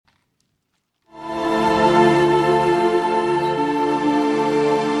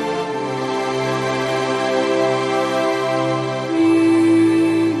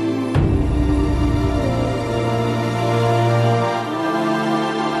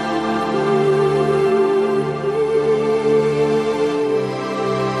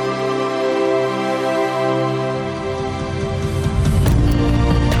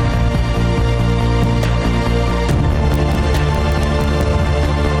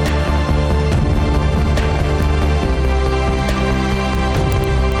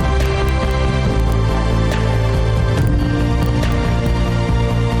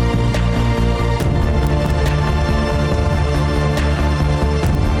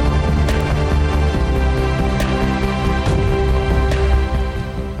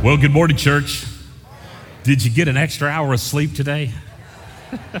Well, good morning, church. Did you get an extra hour of sleep today?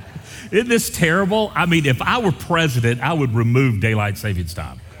 Isn't this terrible? I mean, if I were president, I would remove daylight savings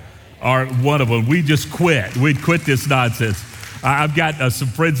time. Or one of them. We just quit. We'd quit this nonsense. I've got some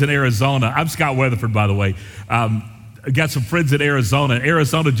friends in Arizona. I'm Scott Weatherford, by the way. I've got some friends in Arizona.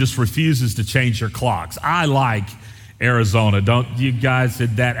 Arizona just refuses to change their clocks. I like Arizona. Don't you guys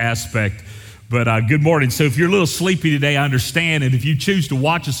in that aspect? But good morning. So if you're a little sleepy today, I understand. And if you choose to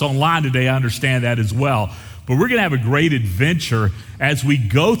watch us online today, I understand that as well. But we're going to have a great adventure as we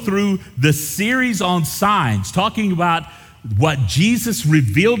go through the series on signs, talking about what Jesus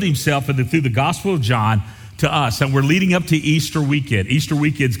revealed himself through the Gospel of John to us. And we're leading up to Easter weekend. Easter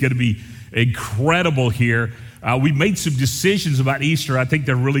weekend is going to be incredible here. We made some decisions about Easter. I think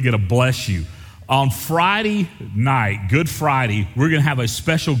they're really going to bless you. On Friday night, Good Friday, we're going to have a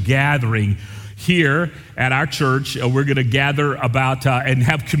special gathering here at our church. We're going to gather about and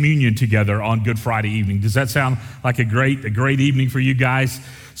have communion together on Good Friday evening. Does that sound like a great evening for you guys?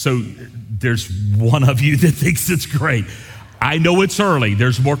 So there's one of you that thinks it's great. I know it's early.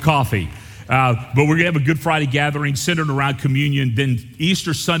 There's more coffee. But we're going to have a Good Friday gathering centered around communion. Then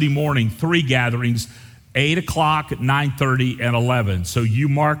Easter Sunday morning, 3 gatherings, 8 o'clock, 9:30, and 11. So you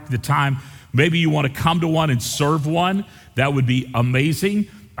mark the time. Maybe you want to come to one and serve one. That would be amazing.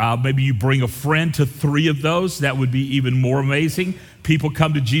 Maybe you bring a friend to 3 of those. That would be even more amazing. People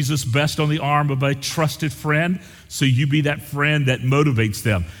come to Jesus best on the arm of a trusted friend. So you be that friend that motivates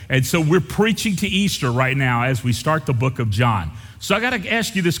them. And so we're preaching to Easter right now as we start the book of John. So I got to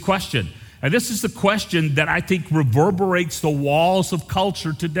ask you this question. And this is the question that I think reverberates the walls of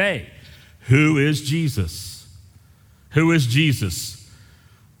culture today. Who is Jesus? Who is Jesus?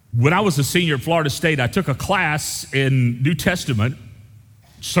 When I was a senior at Florida State, I took a class in New Testament,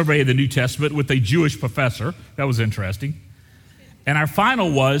 survey of the New Testament with a Jewish professor. That was interesting. And our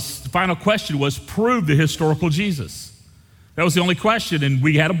final question was, prove the historical Jesus. That was the only question. And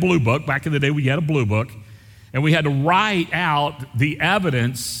we had a blue book. Back in the day, we had a blue book. And we had to write out the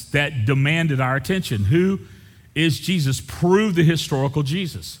evidence that demanded our attention. Who is Jesus? Prove the historical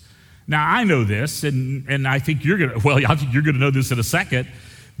Jesus. Now, I know this, and I think you're going to know this in a second,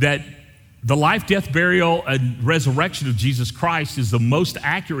 that the life, death, burial, and resurrection of Jesus Christ is the most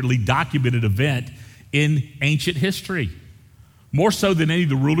accurately documented event in ancient history. More so than any of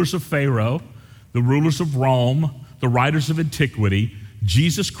the rulers of Pharaoh, the rulers of Rome, the writers of antiquity,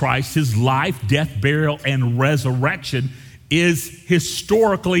 Jesus Christ, his life, death, burial, and resurrection is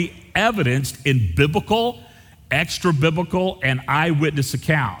historically evidenced in biblical, extra-biblical, and eyewitness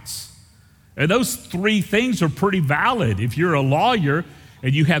accounts. And those 3 things are pretty valid. If you're a lawyer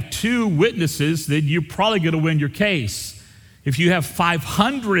and you have 2 witnesses, then you're probably going to win your case. If you have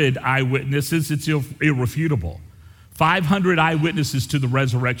 500 eyewitnesses, it's irrefutable. 500 eyewitnesses to the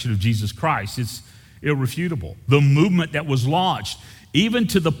resurrection of Jesus Christ, it's irrefutable. The movement that was launched, even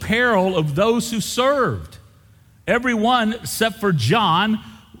to the peril of those who served. Everyone except for John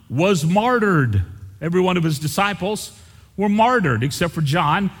was martyred. Every one of his disciples were martyred except for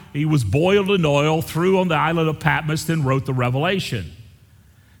John. He was boiled in oil, threw on the island of Patmos, then wrote the Revelation.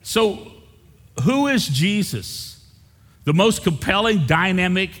 So, who is Jesus? The most compelling,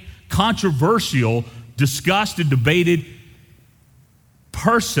 dynamic, controversial, discussed and debated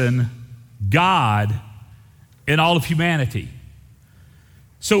person, God, in all of humanity.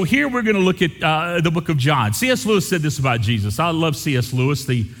 So here we're going to look at the book of John. C.S. Lewis said this about Jesus. I love C.S. Lewis,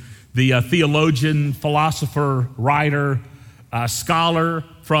 the theologian, philosopher, writer, scholar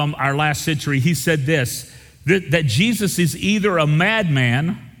from our last century. He said this, that Jesus is either a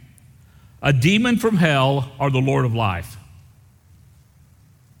madman, a demon from hell, or the Lord of life.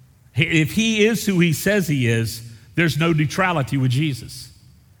 If he is who he says he is, there's no neutrality with Jesus.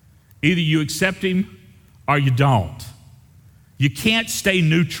 Either you accept him or you don't. You can't stay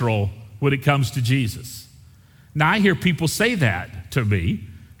neutral when it comes to Jesus. Now, I hear people say that to me,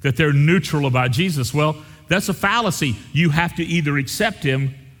 that they're neutral about Jesus. Well, that's a fallacy. You have to either accept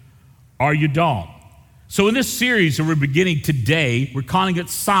him or you don't. So in this series that we're beginning today, we're calling it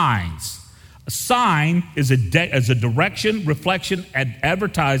Signs. A sign is a direction, reflection, and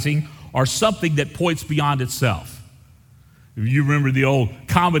advertising, or something that points beyond itself. If you remember the old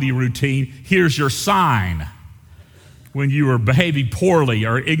comedy routine, here's your sign. When you were behaving poorly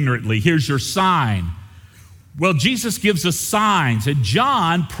or ignorantly, here's your sign. Well, Jesus gives us signs, and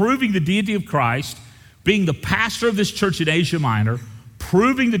John, proving the deity of Christ, being the pastor of this church in Asia Minor,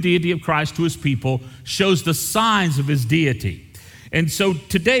 proving the deity of Christ to his people, shows the signs of his deity. And so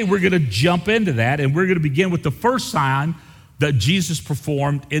today we're going to jump into that, and we're going to begin with the first sign that Jesus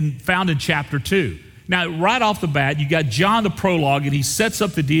performed found in chapter 2. Now, right off the bat, you got John the prologue, and he sets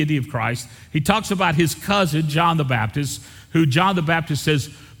up the deity of Christ. He talks about his cousin, John the Baptist, who John the Baptist says,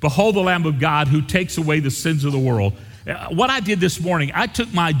 "Behold the Lamb of God who takes away the sins of the world." What I did this morning, I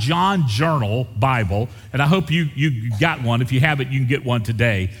took my John Journal Bible, and I hope you got one. If you haven't, you can get one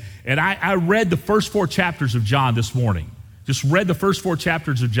today. And I read the first 4 chapters of John this morning. Just read the first 4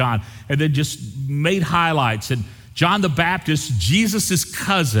 chapters of John, and then just made highlights. And John the Baptist, Jesus'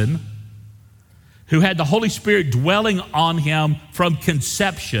 cousin, who had the Holy Spirit dwelling on him from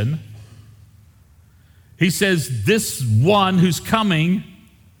conception, he says, "This one who's coming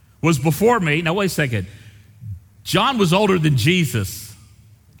was before me." Now, wait a second. John was older than Jesus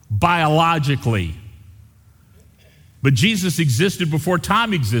biologically. But Jesus existed before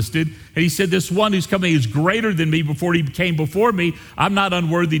time existed. And he said, "This one who's coming is greater than me. Before he came before me, I'm not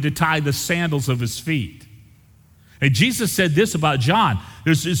unworthy to tie the sandals of his feet." And Jesus said this about John: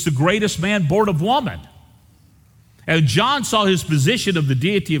 "It's the greatest man born of woman." And John saw his position of the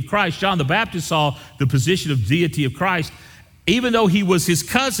deity of Christ. John the Baptist saw the position of deity of Christ, even though he was his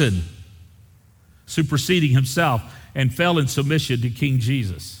cousin, superseding himself, and fell in submission to King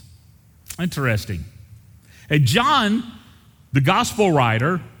Jesus. Interesting. And John, the gospel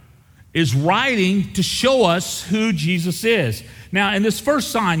writer, is writing to show us who Jesus is. Now, in this first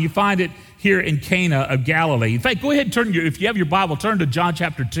sign, you find it here in Cana of Galilee. In fact, go ahead and if you have your Bible, turn to John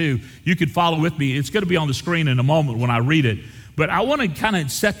chapter 2. You can follow with me. It's going to be on the screen in a moment when I read it. But I want to kind of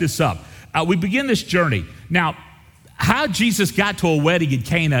set this up. We begin this journey. Now, how Jesus got to a wedding in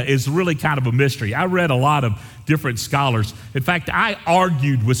Cana is really kind of a mystery. I read a lot of different scholars. In fact, I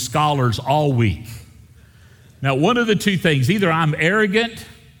argued with scholars all week. Now, one of the two things, either I'm arrogant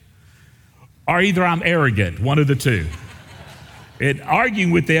or either I'm arrogant, one of the two. And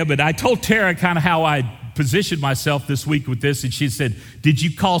arguing with them, and I told Tara kind of how I positioned myself this week with this, and she said, "Did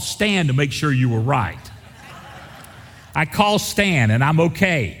you call Stan to make sure you were right?" I called Stan, and I'm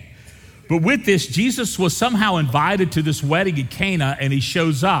okay. But with this, Jesus was somehow invited to this wedding in Cana, and he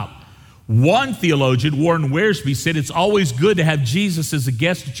shows up. One theologian, Warren Wiersbe, said it's always good to have Jesus as a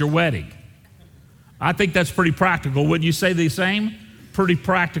guest at your wedding. I think that's pretty practical. Wouldn't you say the same? Pretty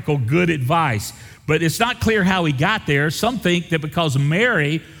practical, good advice. But it's not clear how he got there. Some think that because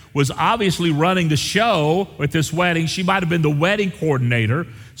Mary was obviously running the show at this wedding, she might have been the wedding coordinator.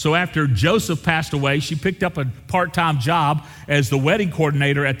 So after Joseph passed away, she picked up a part-time job as the wedding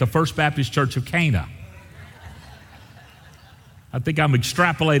coordinator at the First Baptist Church of Cana. I think I'm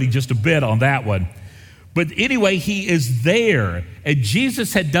extrapolating just a bit on that one. But anyway, he is there, and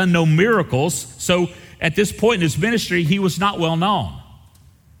Jesus had done no miracles, so at this point in his ministry, he was not well known.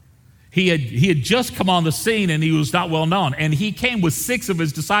 He had just come on the scene, and he was not well known, and he came with 6 of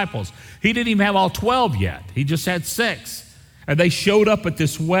his disciples. He didn't even have all 12 yet. He just had 6, and they showed up at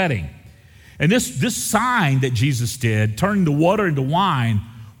this wedding. And this sign that Jesus did, turning the water into wine,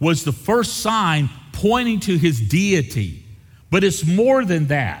 was the first sign pointing to his deity. But it's more than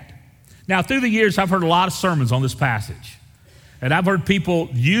that. Now, through the years, I've heard a lot of sermons on this passage. And I've heard people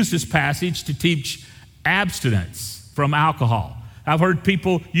use this passage to teach abstinence from alcohol. I've heard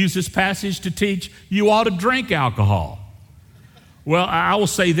people use this passage to teach you ought to drink alcohol. Well, I will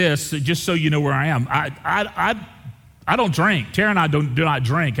say this, just so you know where I am. I don't drink. Tara and I do not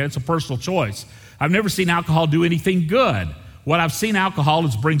drink. It's a personal choice. I've never seen alcohol do anything good. What I've seen alcohol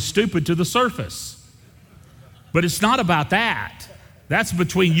is bring stupid to the surface. But it's not about that. That's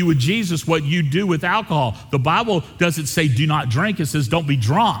between you and Jesus, what you do with alcohol. The Bible doesn't say do not drink. It says don't be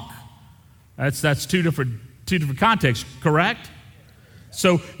drunk. That's two different contexts, correct?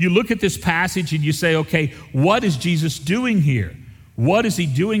 So you look at this passage and you say, okay, what is Jesus doing here? What is he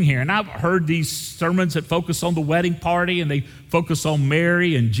doing here? And I've heard these sermons that focus on the wedding party, and they focus on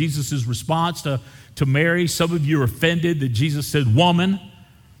Mary and Jesus' response to Mary. Some of you are offended that Jesus said woman.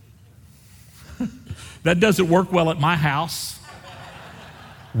 That doesn't work well at my house.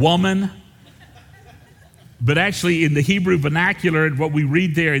 Woman. But actually in the Hebrew vernacular and what we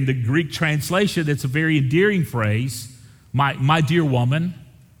read there in the Greek translation, it's a very endearing phrase. My dear woman,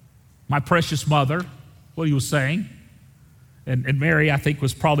 my precious mother, what he was saying. And Mary, I think,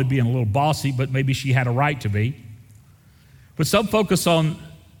 was probably being a little bossy, but maybe she had a right to be. But some focus on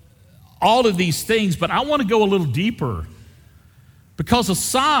all of these things, but I want to go a little deeper, because a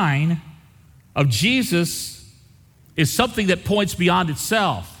sign of Jesus is something that points beyond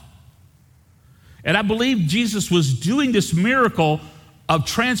itself. And I believe Jesus was doing this miracle of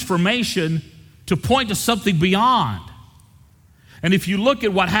transformation to point to something beyond. And if you look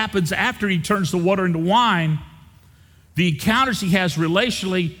at what happens after he turns the water into wine, the encounters he has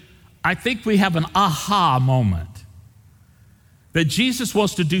relationally, I think we have an aha moment. That Jesus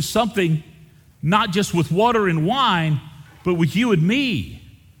wants to do something not just with water and wine, but with you and me,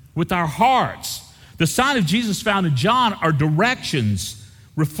 with our hearts. The sign of Jesus found in John are directions,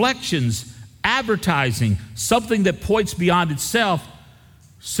 reflections, advertising, something that points beyond itself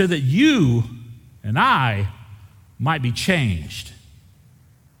so that you and I might be changed.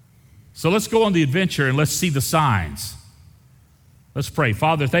 So let's go on the adventure and let's see the signs. Let's pray.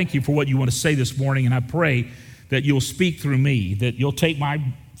 Father, thank you for what you want to say this morning, and I pray that you'll speak through me, that you'll take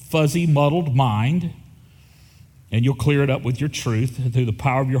my fuzzy, muddled mind and you'll clear it up with your truth through the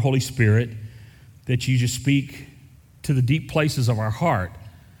power of your Holy Spirit, that you just speak to the deep places of our heart,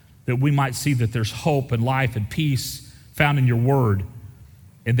 that we might see that there's hope and life and peace found in your word,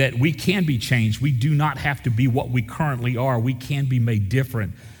 and that we can be changed. We do not have to be what we currently are. We can be made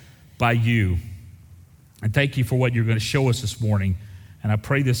different by you. And thank you for what you're going to show us this morning. And I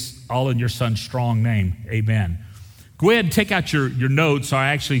pray this all in your son's strong name. Amen. Go ahead and take out your notes, or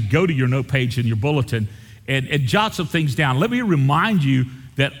actually go to your note page in your bulletin and jot some things down. Let me remind you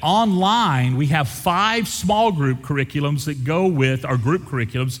that online we have 5 small group curriculums that go with, our group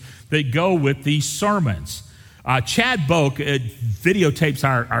curriculums that go with these sermons. Chad Boak videotapes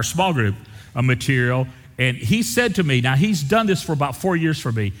our small group material, and he said to me, now he's done this for about 4 years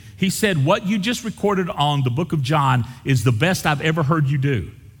for me, he said, what you just recorded on the book of John is the best I've ever heard you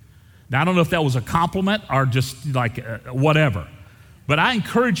do. Now, I don't know if that was a compliment or just like whatever, but I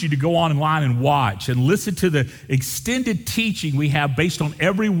encourage you to go online and watch and listen to the extended teaching we have based on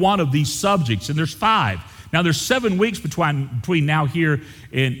every one of these subjects, and there's 5. Now, there's 7 weeks between now here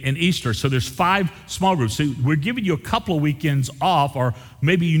and Easter, so there's 5 small groups. So we're giving you a couple of weekends off, or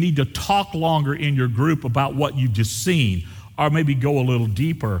maybe you need to talk longer in your group about what you've just seen, or maybe go a little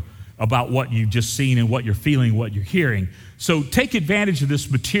deeper about what you've just seen and what you're feeling, what you're hearing. So take advantage of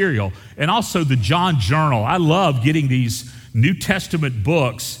this material, and also the John Journal. I love getting these New Testament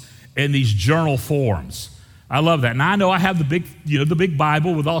books in these journal forms. I love that. Now, I know I have the big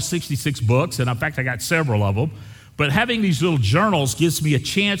Bible with all 66 books, and in fact, I got several of them. But having these little journals gives me a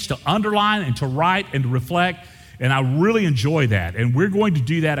chance to underline and to write and to reflect, and I really enjoy that. And we're going to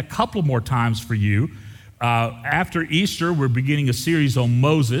do that a couple more times for you. After Easter, we're beginning a series on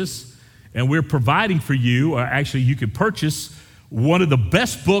Moses, and we're providing for you, actually you can purchase one of the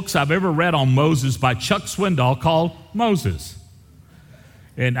best books I've ever read on Moses by Chuck Swindoll called Moses.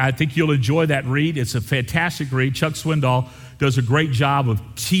 And I think you'll enjoy that read. It's a fantastic read. Chuck Swindoll does a great job of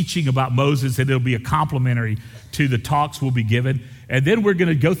teaching about Moses, and it'll be a complimentary to the talks we'll be given. And then we're going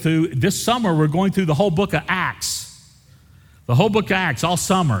to go through, this summer, we're going through the whole book of Acts. The whole book of Acts, all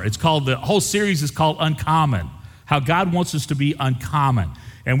summer. The whole series is called Uncommon, how God wants us to be uncommon.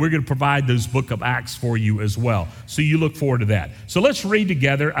 And we're going to provide those book of Acts for you as well. So you look forward to that. So let's read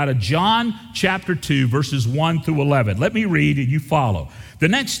together out of John chapter 2, verses 1 through 11. Let me read and you follow. The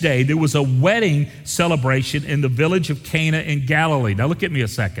next day, there was a wedding celebration in the village of Cana in Galilee. Now look at me a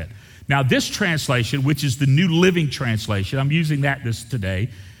second. Now this translation, which is the New Living Translation, I'm using that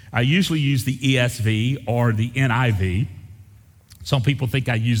today. I usually use the ESV or the NIV. Some people think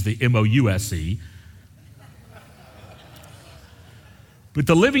I use the MOUSE. But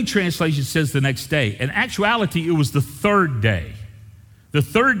the Living Translation says the next day. In actuality, it was the 3rd day. The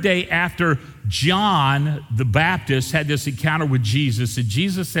 3rd day after John the Baptist had this encounter with Jesus, and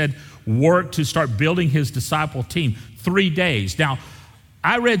Jesus had worked to start building his disciple team. 3 days. Now,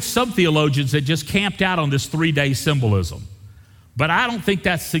 I read some theologians that just camped out on this 3-day symbolism, but I don't think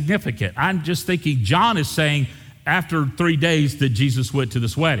that's significant. I'm just thinking John is saying after 3 days that Jesus went to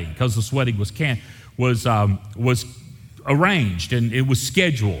this wedding, because this wedding was arranged and it was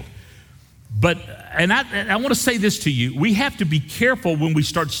scheduled. But, and I want to say this to you, we have to be careful when we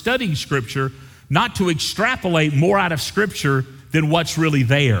start studying Scripture not to extrapolate more out of Scripture than what's really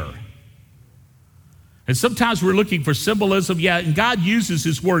there. And sometimes we're looking for symbolism, and God uses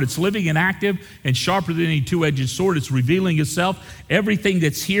His Word. It's living and active and sharper than any two-edged sword. It's revealing itself. Everything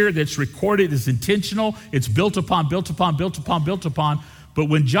that's here, that's recorded, is intentional. It's built upon. But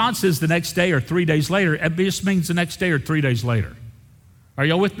when John says the next day or 3 days later, it just means the next day or 3 days later. Are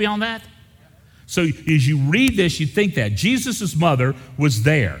y'all with me on that? So as you read this, you think that. Jesus' mother was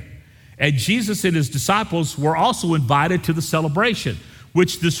there. And Jesus and his disciples were also invited to the celebration,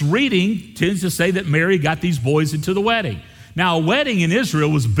 which this reading tends to say that Mary got these boys into the wedding. Now, a wedding in Israel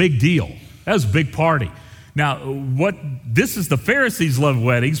was a big deal. That was a big party. Now, this is the Pharisees love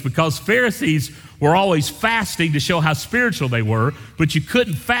weddings, because Pharisees were always fasting to show how spiritual they were, but you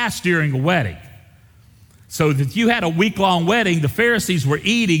couldn't fast during a wedding. So if you had a week-long wedding, the Pharisees were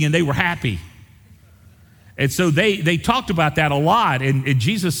eating and they were happy. And so they talked about that a lot, and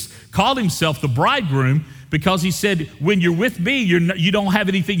Jesus called himself the bridegroom because he said, when you're with me, you don't have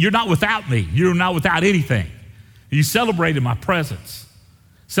anything. You're not without me. You're not without anything. You celebrate in my presence.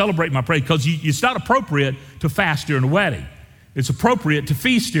 Celebrate my presence, because it's not appropriate to fast during a wedding. It's appropriate to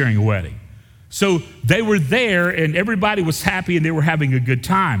feast during a wedding. So they were there, and everybody was happy, and they were having a good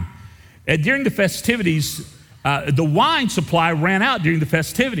time. And during the festivities, the wine supply ran out during the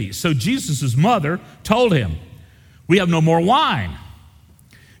festivities. So Jesus' mother told him, we have no more wine.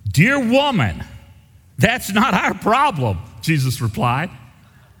 Dear woman, that's not our problem, Jesus replied.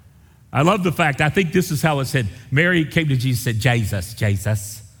 I love the fact, I think this is how it said. Mary came to Jesus and said,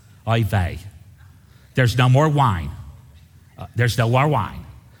 Jesus, oy vey, there's no more wine. There's no more wine.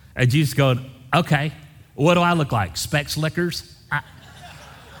 And Jesus going, okay, what do I look like? Specs Liquors?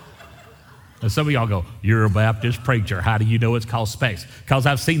 And some of y'all go, you're a Baptist preacher. How do you know it's called Specs? Because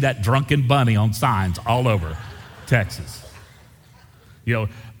I've seen that drunken bunny on signs all over Texas. You know,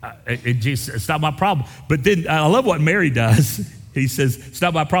 it's not my problem. But then I love what Mary does. He says, it's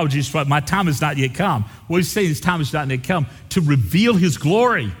not my problem, Jesus, my time has not yet come. Well, he's saying his time has not yet come to reveal his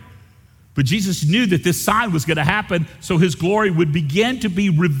glory. But Jesus knew that this sign was going to happen, so his glory would begin to be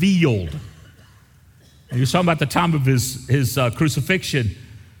revealed. And he was talking about the time of his crucifixion.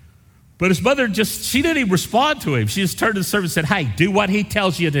 But his mother she didn't even respond to him. She just turned to the servant and said, hey, do what he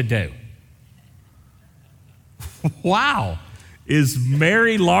tells you to do. Wow. Is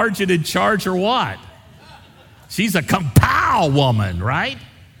Mary large and in charge or what? She's a kapow woman, right?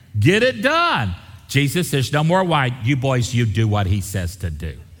 Get it done. Jesus, there's no more wine. You boys, you do what he says to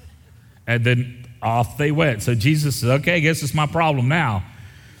do. And then off they went. So Jesus said, okay, I guess it's my problem now.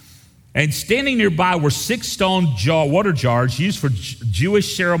 And standing nearby were 6 stone water jars used for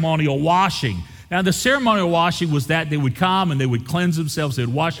Jewish ceremonial washing. Now, the ceremonial washing was that they would come and they would cleanse themselves. They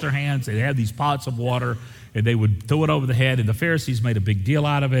would wash their hands. They'd have these pots of water, and they would throw it over the head. And the Pharisees made a big deal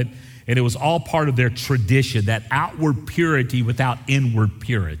out of it. And it was all part of their tradition, that outward purity without inward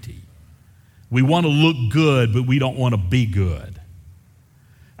purity. We want to look good, but we don't want to be good.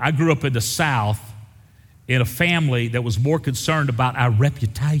 I grew up in the South in a family that was more concerned about our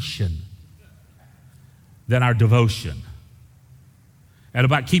reputation than our devotion, and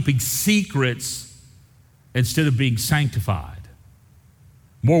about keeping secrets instead of being sanctified.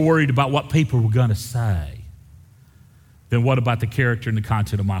 More worried about what people were going to say than what about the character and the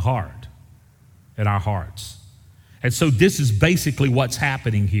content of my heart and our hearts. And so this is basically what's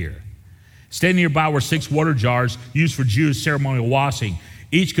happening here. Standing nearby were 6 water jars used for Jewish ceremonial washing.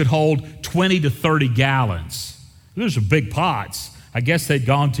 Each could hold 20 to 30 gallons. Those are big pots. I guess they'd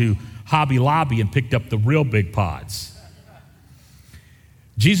gone to Hobby Lobby and picked up the real big pots.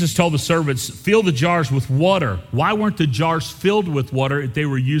 Jesus told the servants, fill the jars with water. Why weren't the jars filled with water if they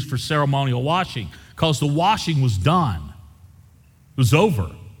were used for ceremonial washing? Because the washing was done. It was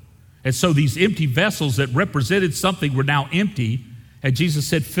over. And so these empty vessels that represented something were now empty. And Jesus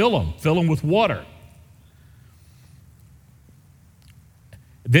said, fill them with water.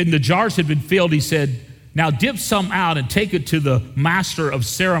 Then the jars had been filled. He said, now dip some out and take it to the master of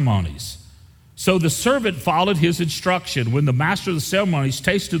ceremonies. So the servant followed his instruction. When the master of the ceremonies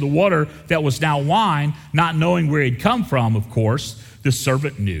tasted the water that was now wine, not knowing where it had come from, of course, the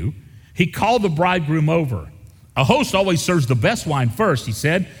servant knew, he called the bridegroom over. A host always serves the best wine first, he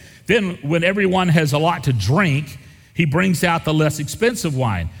said. Then when everyone has a lot to drink, he brings out the less expensive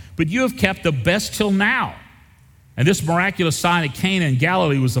wine. But you have kept the best till now. And this miraculous sign at Cana in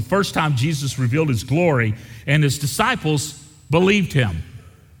Galilee was the first time Jesus revealed his glory, and his disciples believed him.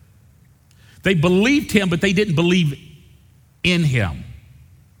 They believed him, but they didn't believe in him.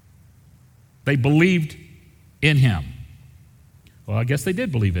 They believed in him. Well, I guess they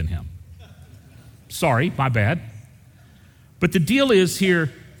did believe in him. Sorry, my bad. But the deal is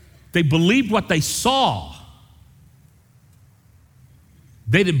here, they believed what they saw.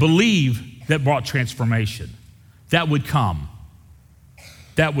 They didn't believe that brought transformation. That would come.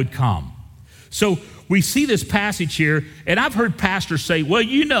 That would come. So we see this passage here, and I've heard pastors say, well,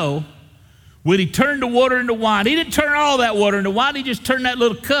 you know, when he turned the water into wine, he didn't turn all that water into wine. He just turned that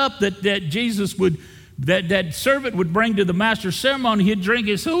little cup that Jesus would, that servant would bring to the master of ceremony. He'd drink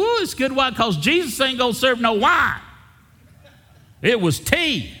it. So, oh, it's good wine, because Jesus ain't going to serve no wine. It was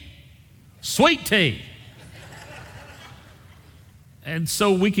tea, sweet tea. And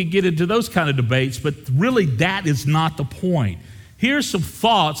so we could get into those kind of debates, but really that is not the point. Here's some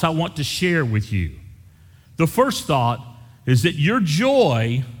thoughts I want to share with you. The first thought is that your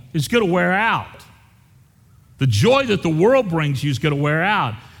joy is going to wear out. The joy that the world brings you is going to wear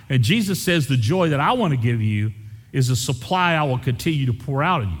out. And Jesus says the joy that I want to give you is a supply I will continue to pour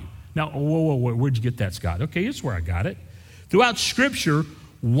out on you. Now, whoa, where'd you get that, Scott? Okay, here's where I got it. Throughout Scripture,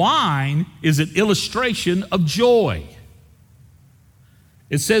 wine is an illustration of joy.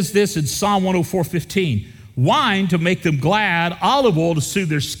 It says this in Psalm 104:15, wine to make them glad, olive oil to soothe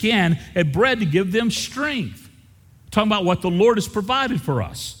their skin, and bread to give them strength. Talking about what the Lord has provided for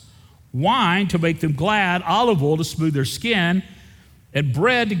us. Wine to make them glad, olive oil to smooth their skin, and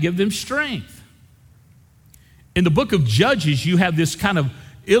bread to give them strength. In the book of Judges, you have this kind of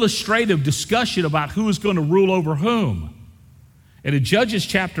illustrative discussion about who is going to rule over whom. And in Judges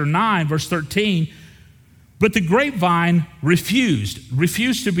chapter 9, verse 13, but the grapevine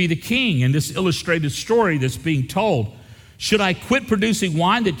refused to be the king in this illustrated story that's being told. Should I quit producing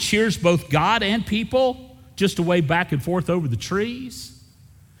wine that cheers both God and people just to weigh back and forth over the trees?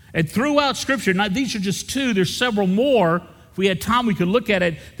 And throughout Scripture, now these are just two, there's several more. If we had time, we could look at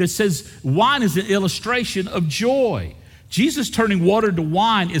it that says wine is an illustration of joy. Jesus turning water to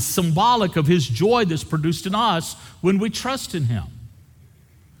wine is symbolic of his joy that's produced in us when we trust in him.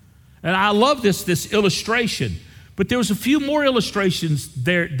 And I love this illustration. But there was a few more illustrations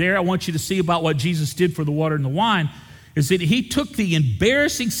there I want you to see about what Jesus did for the water and the wine, is that he took the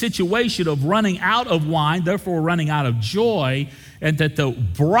embarrassing situation of running out of wine, therefore running out of joy, and that the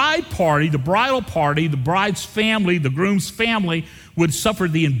bride party, the bridal party, the bride's family, the groom's family would suffer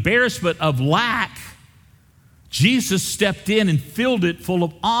the embarrassment of lack. Jesus stepped in and filled it full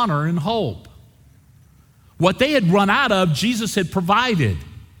of honor and hope. What they had run out of, Jesus had provided.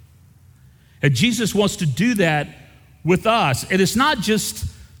 And Jesus wants to do that with us. And it's not just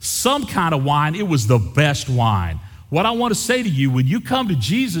some kind of wine, it was the best wine. What I want to say to you, when you come to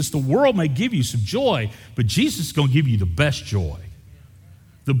Jesus, the world may give you some joy, but Jesus is going to give you the best joy.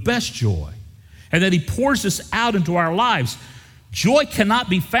 The best joy. And that he pours this out into our lives. Joy cannot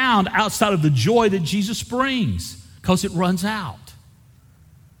be found outside of the joy that Jesus brings, because it runs out.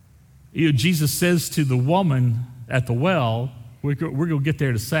 Jesus says to the woman at the well, we're going to get there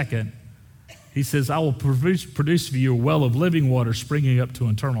in a second, he says, I will produce for you a well of living water springing up to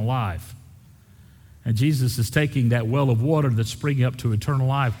eternal life. And Jesus is taking that well of water that's springing up to eternal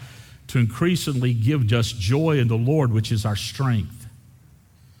life to increasingly give us joy in the Lord, which is our strength.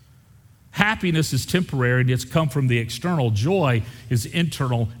 Happiness is temporary and it's come from the external. Joy is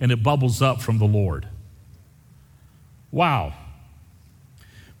internal and it bubbles up from the Lord. Wow.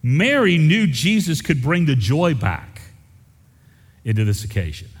 Mary knew Jesus could bring the joy back into this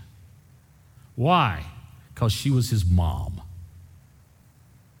occasion. Why? Because she was his mom.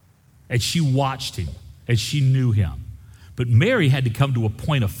 And she watched him, and she knew him. But Mary had to come to a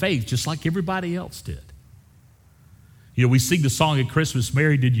point of faith just like everybody else did. You know, we sing the song at Christmas,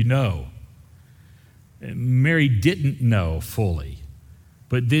 Mary, did you know? And Mary didn't know fully,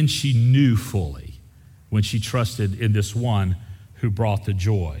 but then she knew fully when she trusted in this one who brought the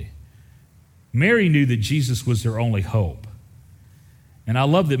joy. Mary knew that Jesus was their only hope. And I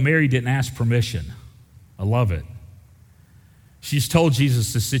love that Mary didn't ask permission. I love it. She's told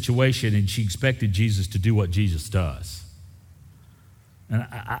Jesus the situation, and she expected Jesus to do what Jesus does. And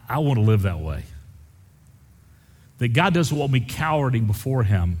I want to live that way. That God doesn't want me cowering before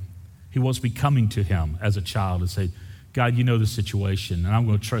him. He wants me coming to him as a child and say, God, you know the situation, and I'm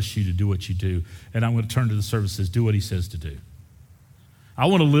going to trust you to do what you do. And I'm going to turn to the services, do what he says to do. I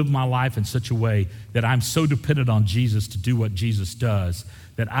want to live my life in such a way that I'm so dependent on Jesus to do what Jesus does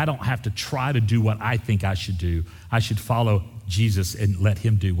that I don't have to try to do what I think I should do. I should follow Jesus and let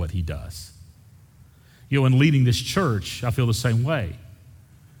him do what he does. You know, in leading this church, I feel the same way.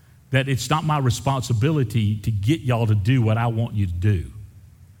 That it's not my responsibility to get y'all to do what I want you to do.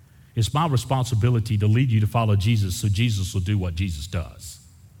 It's my responsibility to lead you to follow Jesus so Jesus will do what Jesus does.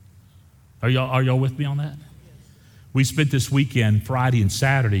 Are y'all with me on that? We spent this weekend, Friday and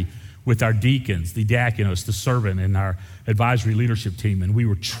Saturday, with our deacons, the diakonos, the servant, and our advisory leadership team, and we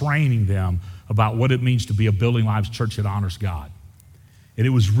were training them about what it means to be a Building Lives church that honors God. And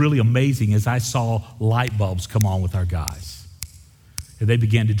it was really amazing as I saw light bulbs come on with our guys. And they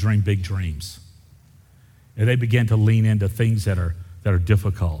began to dream big dreams. And they began to lean into things that are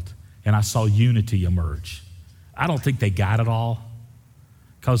difficult. And I saw unity emerge. I don't think they got it all,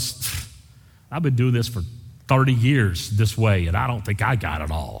 because I've been doing this for 30 years this way, and I don't think I got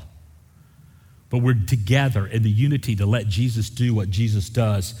it all. But we're together in the unity to let Jesus do what Jesus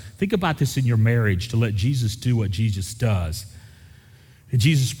does. Think about this in your marriage, to let Jesus do what Jesus does. And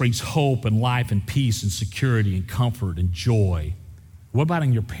Jesus brings hope and life and peace and security and comfort and joy. What about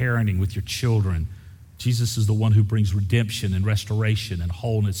in your parenting with your children? Jesus is the one who brings redemption and restoration and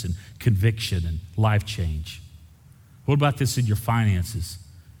wholeness and conviction and life change. What about this in your finances?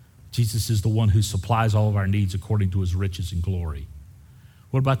 Jesus is the one who supplies all of our needs according to his riches and glory.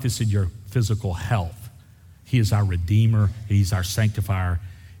 What about this in your physical health? He is our Redeemer, he's our sanctifier,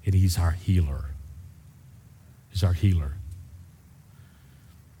 and he's our healer. He's our healer.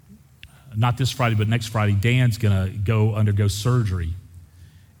 Not this Friday, but next Friday, Dan's going to undergo surgery.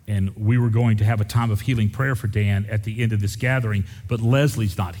 And we were going to have a time of healing prayer for Dan at the end of this gathering, but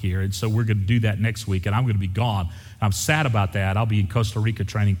Leslie's not here, and so we're going to do that next week, and I'm going to be gone. I'm sad about that. I'll be in Costa Rica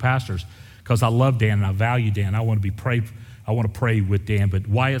training pastors because I love Dan and I value Dan. I want to pray with Dan, but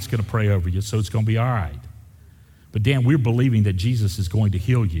Wyatt's going to pray over you, so it's going to be all right. But Dan, we're believing that Jesus is going to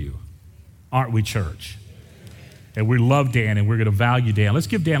heal you, aren't we, church? And we love Dan, and we're going to value Dan. Let's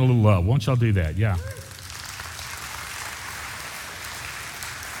give Dan a little love. Why don't y'all do that? Yeah.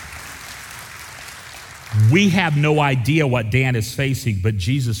 We have no idea what Dan is facing, but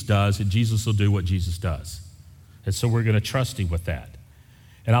Jesus does, and Jesus will do what Jesus does. And so we're going to trust him with that.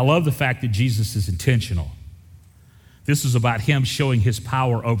 And I love the fact that Jesus is intentional. This is about him showing his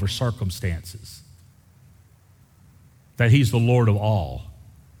power over circumstances, that he's the Lord of all,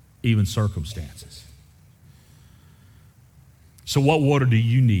 even circumstances. So what water do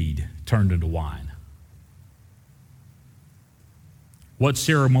you need turned into wine? What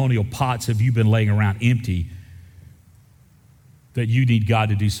ceremonial pots have you been laying around empty that you need God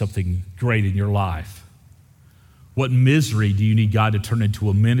to do something great in your life? What misery do you need God to turn into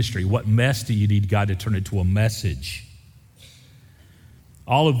a ministry? What mess do you need God to turn into a message?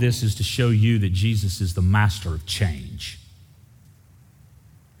 All of this is to show you that Jesus is the master of change,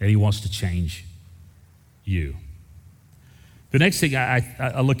 and he wants to change you. The next thing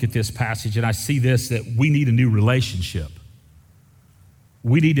I look at this passage and I see this, that we need a new relationship.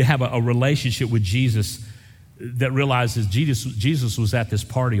 We need to have a relationship with Jesus that realizes Jesus was at this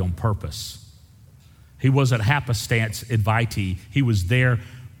party on purpose. He wasn't happenstance invitee. He was there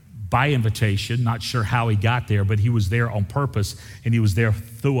by invitation, not sure how he got there, but he was there on purpose, and he was there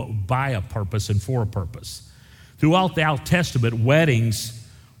by a purpose and for a purpose. Throughout the Old Testament, weddings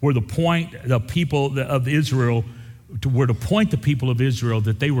were the point the people of Israel, were to point the people of Israel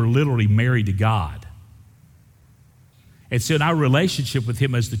that they were literally married to God. And so in our relationship with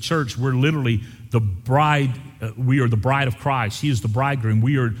him as the church, we're literally the bride. We are the bride of Christ. He is the bridegroom.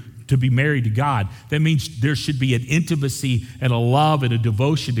 We are to be married to God. That means there should be an intimacy and a love and a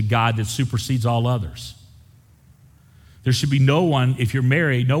devotion to God that supersedes all others. There should be no one, if you're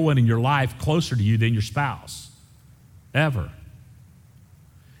married, no one in your life closer to you than your spouse, ever.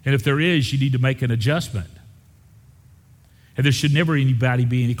 And if there is, you need to make an adjustment. And there should never anybody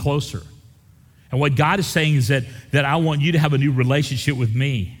be any closer. And what God is saying is that I want you to have a new relationship with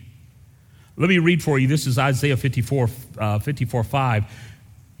me. Let me read for you. This is Isaiah 54:5.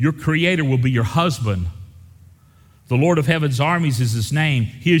 Your creator will be your husband. The Lord of heaven's armies is his name.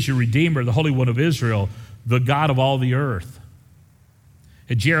 He is your Redeemer, the Holy One of Israel, the God of all the earth.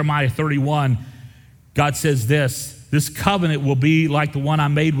 In Jeremiah 31, God says this covenant will be like the one I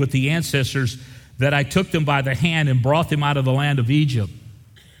made with the ancestors, that I took them by the hand and brought them out of the land of Egypt.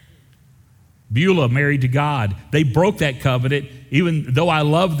 Beulah married to God. They broke that covenant, even though I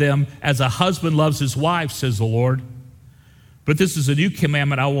love them as a husband loves his wife, says the Lord. But this is a new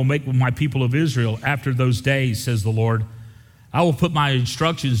commandment I will make with my people of Israel after those days, says the Lord. I will put my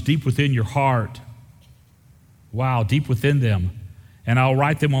instructions deep within your heart. Wow, deep within them. And I'll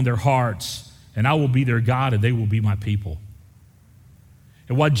write them on their hearts, and I will be their God, and they will be my people.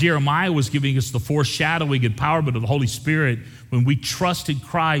 And what Jeremiah was giving us, the foreshadowing empowerment of the Holy Spirit, when we trust in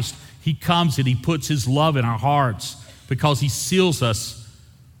Christ, he comes and he puts his love in our hearts because he seals us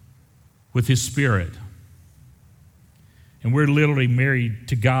with his Spirit. And we're literally married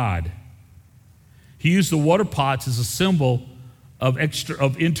to God. He used the water pots as a symbol of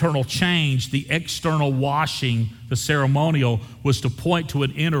internal change. The external washing, the ceremonial, was to point to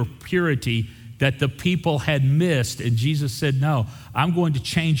an inner purity that the people had missed. And Jesus said, no, I'm going to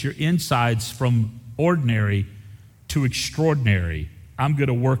change your insides from ordinary to extraordinary. I'm going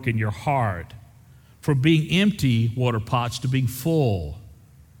to work in your heart. From being empty water pots to being full.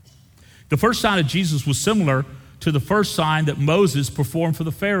 The first sign of Jesus was similar to the first sign that Moses performed for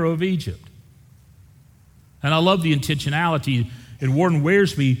the Pharaoh of Egypt. And I love the intentionality. And Warren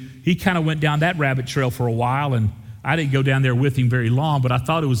Wearsby, he kind of went down that rabbit trail for a while, and I didn't go down there with him very long, but I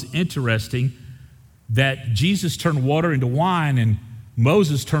thought it was interesting that Jesus turned water into wine and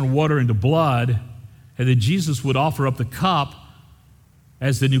Moses turned water into blood, and then Jesus would offer up the cup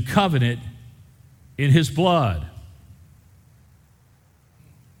as the new covenant in his blood.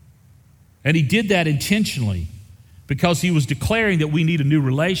 And he did that intentionally because he was declaring that we need a new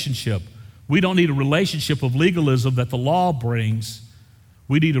relationship. We don't need a relationship of legalism that the law brings.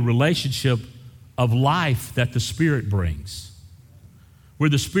 We need a relationship of life that the Spirit brings. Where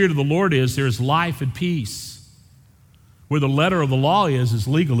the Spirit of the Lord is, there is life and peace. Where the letter of the law is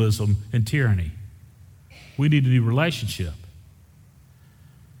legalism and tyranny. We need a new relationship.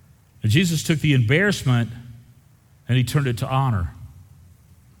 And Jesus took the embarrassment and he turned it to honor.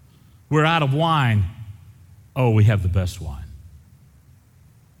 We're out of wine. Oh, we have the best wine.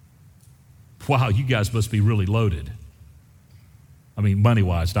 Wow, you guys must be really loaded. I mean,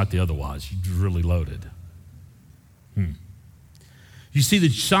 money-wise, not the otherwise. You're really loaded. You see, the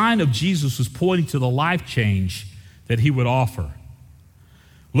sign of Jesus was pointing to the life change that he would offer.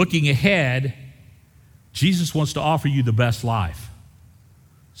 Looking ahead, Jesus wants to offer you the best life.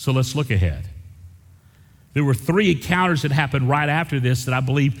 So let's look ahead. There were 3 encounters that happened right after this that I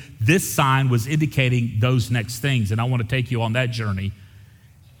believe this sign was indicating those next things, and I want to take you on that journey.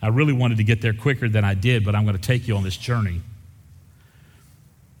 I really wanted to get there quicker than I did, but I'm going to take you on this journey.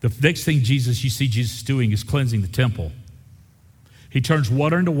 The next thing you see Jesus doing is cleansing the temple. He turns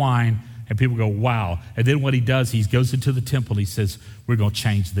water into wine, and people go, wow. And then what he does, he goes into the temple, he says, we're going to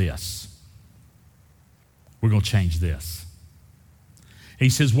change this. We're going to change this. And he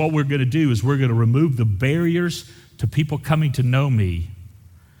says, what we're going to do is we're going to remove the barriers to people coming to know me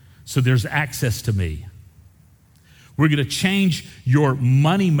so there's access to me. We're going to change your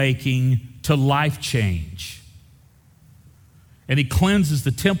money-making to life change. And he cleanses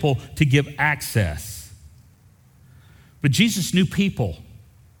the temple to give access. But Jesus knew people,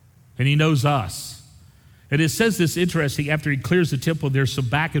 and he knows us. And it says this interesting, after he clears the temple, there's some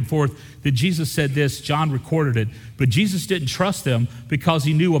back and forth, that Jesus said this, John recorded it, but Jesus didn't trust them because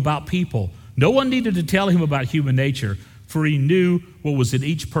he knew about people. No one needed to tell him about human nature, for he knew what was in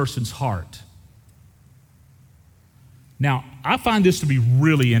each person's heart. Now, I find this to be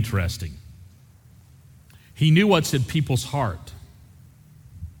really interesting. He knew what's in people's heart.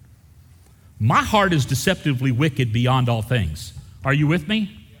 My heart is deceptively wicked beyond all things. Are you with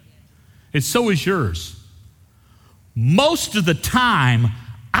me? And so is yours. Most of the time,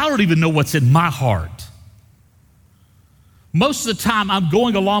 I don't even know what's in my heart. Most of the time, I'm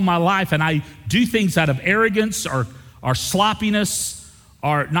going along my life and I do things out of arrogance or sloppiness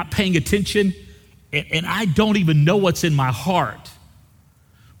or not paying attention, and I don't even know what's in my heart.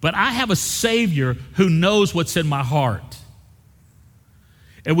 But I have a Savior who knows what's in my heart.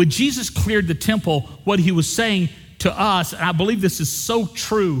 And when Jesus cleared the temple, what he was saying to us, and I believe this is so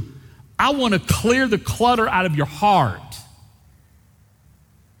true, I want to clear the clutter out of your heart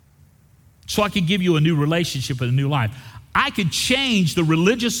so I can give you a new relationship and a new life. I can change the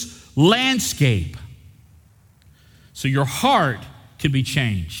religious landscape so your heart can be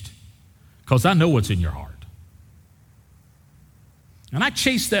changed, because I know what's in your heart. And I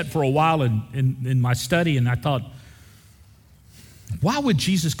chased that for a while in my study, and I thought, why would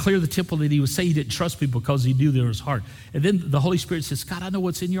Jesus clear the temple that he would say he didn't trust people because he knew there was heart? And then the Holy Spirit says, God, I know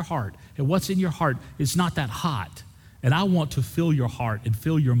what's in your heart. And what's in your heart is not that hot. And I want to fill your heart and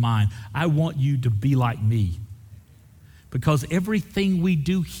fill your mind. I want you to be like me. Because everything we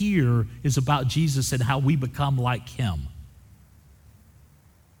do here is about Jesus and how we become like him.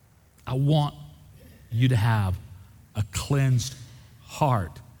 I want you to have a cleansed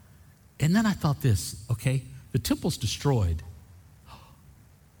heart. And then I thought this, okay, the temple's destroyed.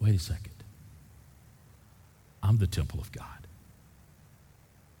 Wait a second. I'm the temple of God.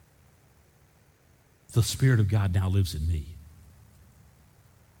 The Spirit of God now lives in me.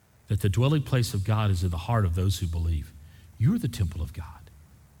 That the dwelling place of God is in the heart of those who believe. You're the temple of God.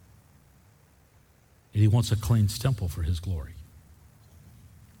 And he wants a cleansed temple for his glory.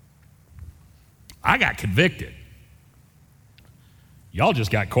 I got convicted. Y'all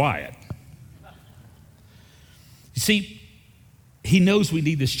just got quiet. You see, he knows we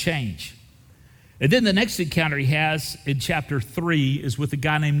need this change. And then the next encounter he has in chapter 3 is with a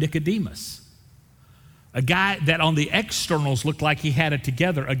guy named Nicodemus. A guy that on the externals looked like he had it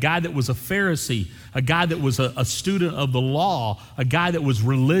together. A guy that was a Pharisee. A guy that was a student of the law. A guy that was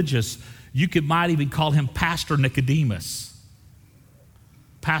religious. You might even call him Pastor Nicodemus.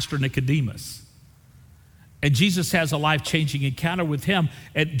 Pastor Nicodemus. And Jesus has a life-changing encounter with him.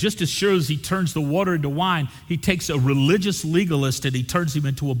 And just as sure as he turns the water into wine, he takes a religious legalist and he turns him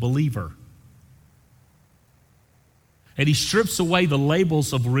into a believer. And he strips away the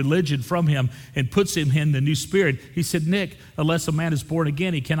labels of religion from him and puts him in the new spirit. He said, Nick, unless a man is born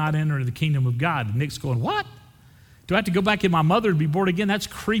again, he cannot enter the kingdom of God. And Nick's going, what? Do I have to go back in my mother and be born again? That's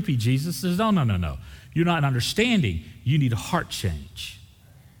creepy, Jesus. He says, no. You're not understanding. You need a heart change.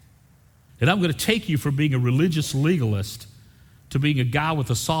 And I'm going to take you from being a religious legalist to being a guy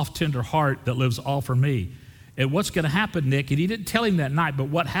with a soft, tender heart that lives all for me. And what's going to happen, Nick, and he didn't tell him that night, but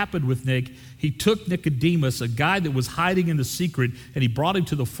what happened with Nick, he took Nicodemus, a guy that was hiding in the secret, and he brought him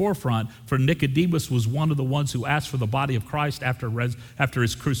to the forefront, for Nicodemus was one of the ones who asked for the body of Christ after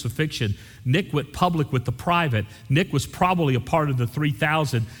his crucifixion. Nick went public with the private. Nick was probably a part of the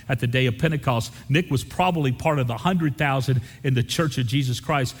 3,000 at the day of Pentecost. Nick was probably part of the 100,000 in the Church of Jesus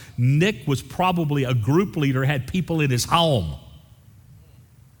Christ. Nick was probably a group leader, had people in his home.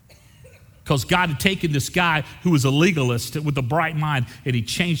 Because God had taken this guy who was a legalist with a bright mind, and he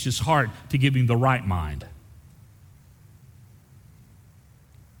changed his heart to give him the right mind.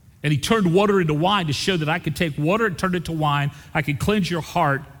 And he turned water into wine to show that I could take water and turn it to wine. I could cleanse your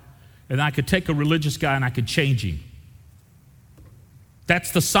heart, and I could take a religious guy and I could change him.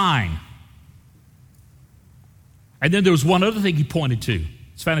 That's the sign. And then there was one other thing he pointed to.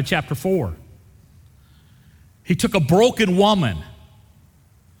 It's found in chapter 4. He took a broken woman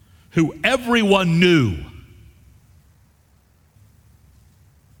who everyone knew,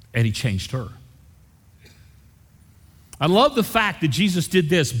 and he changed her. I love the fact that Jesus did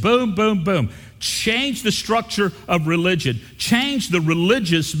this. Boom, boom, boom. Changed the structure of religion. Changed the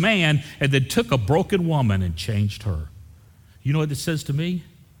religious man, and then took a broken woman and changed her. You know what this says to me?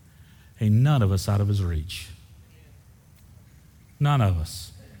 Ain't none of us out of his reach. None of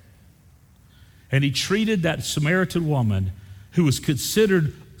us. And he treated that Samaritan woman who was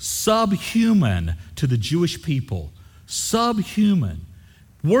considered subhuman to the Jewish people. Subhuman.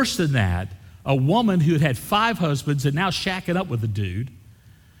 Worse than that, a woman who had 5 husbands and now shacking up with a dude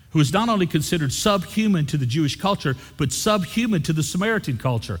who was not only considered subhuman to the Jewish culture, but subhuman to the Samaritan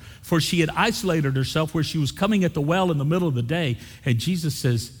culture. For she had isolated herself where she was coming at the well in the middle of the day. And Jesus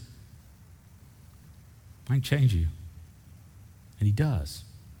says, I can change you. And he does.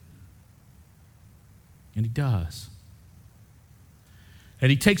 And he does. And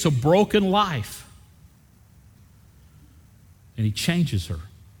he takes a broken life and he changes her.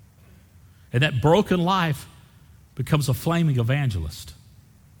 And that broken life becomes a flaming evangelist.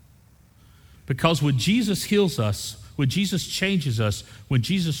 Because when Jesus heals us, when Jesus changes us, when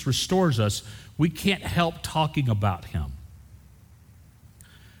Jesus restores us, we can't help talking about him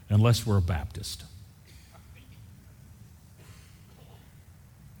unless we're a Baptist.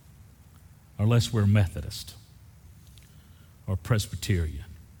 Unless we're a Methodist or Presbyterian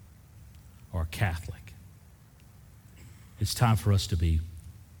or Catholic. It's time for us to be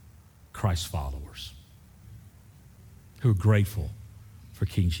Christ followers who are grateful for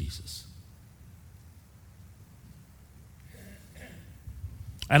King Jesus.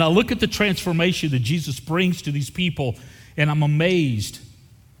 And I look at the transformation that Jesus brings to these people, and I'm amazed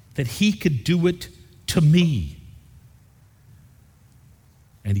that he could do it to me.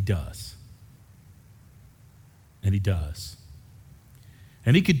 And he does. And he does.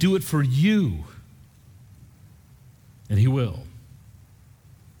 And he could do it for you. And he will.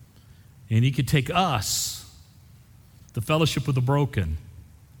 And he could take us, the fellowship of the broken,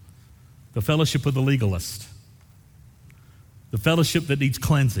 the fellowship of the legalist, the fellowship that needs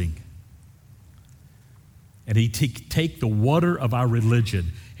cleansing, and he take the water of our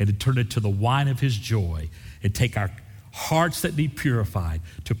religion and to turn it to the wine of his joy, and take our hearts that need purified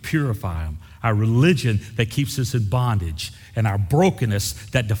to purify them, our religion that keeps us in bondage, and our brokenness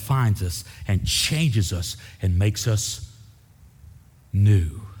that defines us and changes us and makes us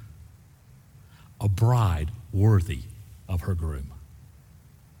new, a bride worthy of her groom.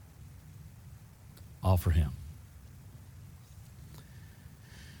 All for him.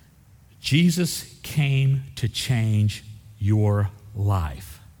 Jesus came to change your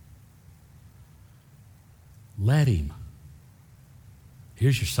life. Let him.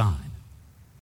 Here's your sign.